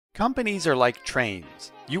Companies are like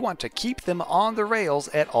trains. You want to keep them on the rails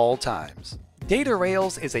at all times.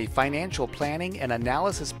 Datarails is a financial planning and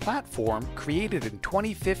analysis platform created in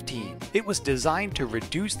 2015. It was designed to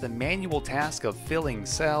reduce the manual task of filling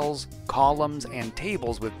cells, columns, and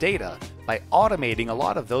tables with data by automating a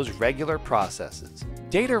lot of those regular processes.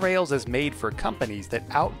 Datarails is made for companies that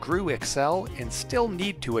outgrew Excel and still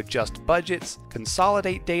need to adjust budgets,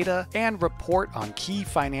 consolidate data, and report on key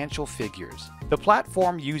financial figures. The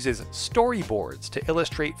platform uses storyboards to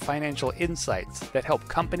illustrate financial insights that help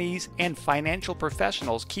companies and financial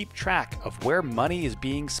professionals keep track of where money is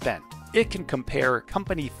being spent. It can compare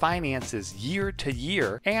company finances year to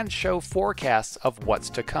year and show forecasts of what's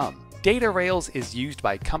to come. Datarails is used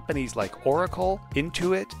by companies like Oracle,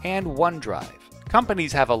 Intuit, and OneDrive.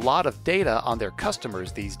 Companies have a lot of data on their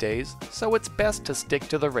customers these days, so it's best to stick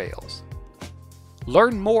to the rails.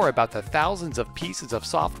 Learn more about the thousands of pieces of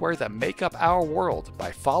software that make up our world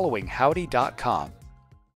by following Howdy.com.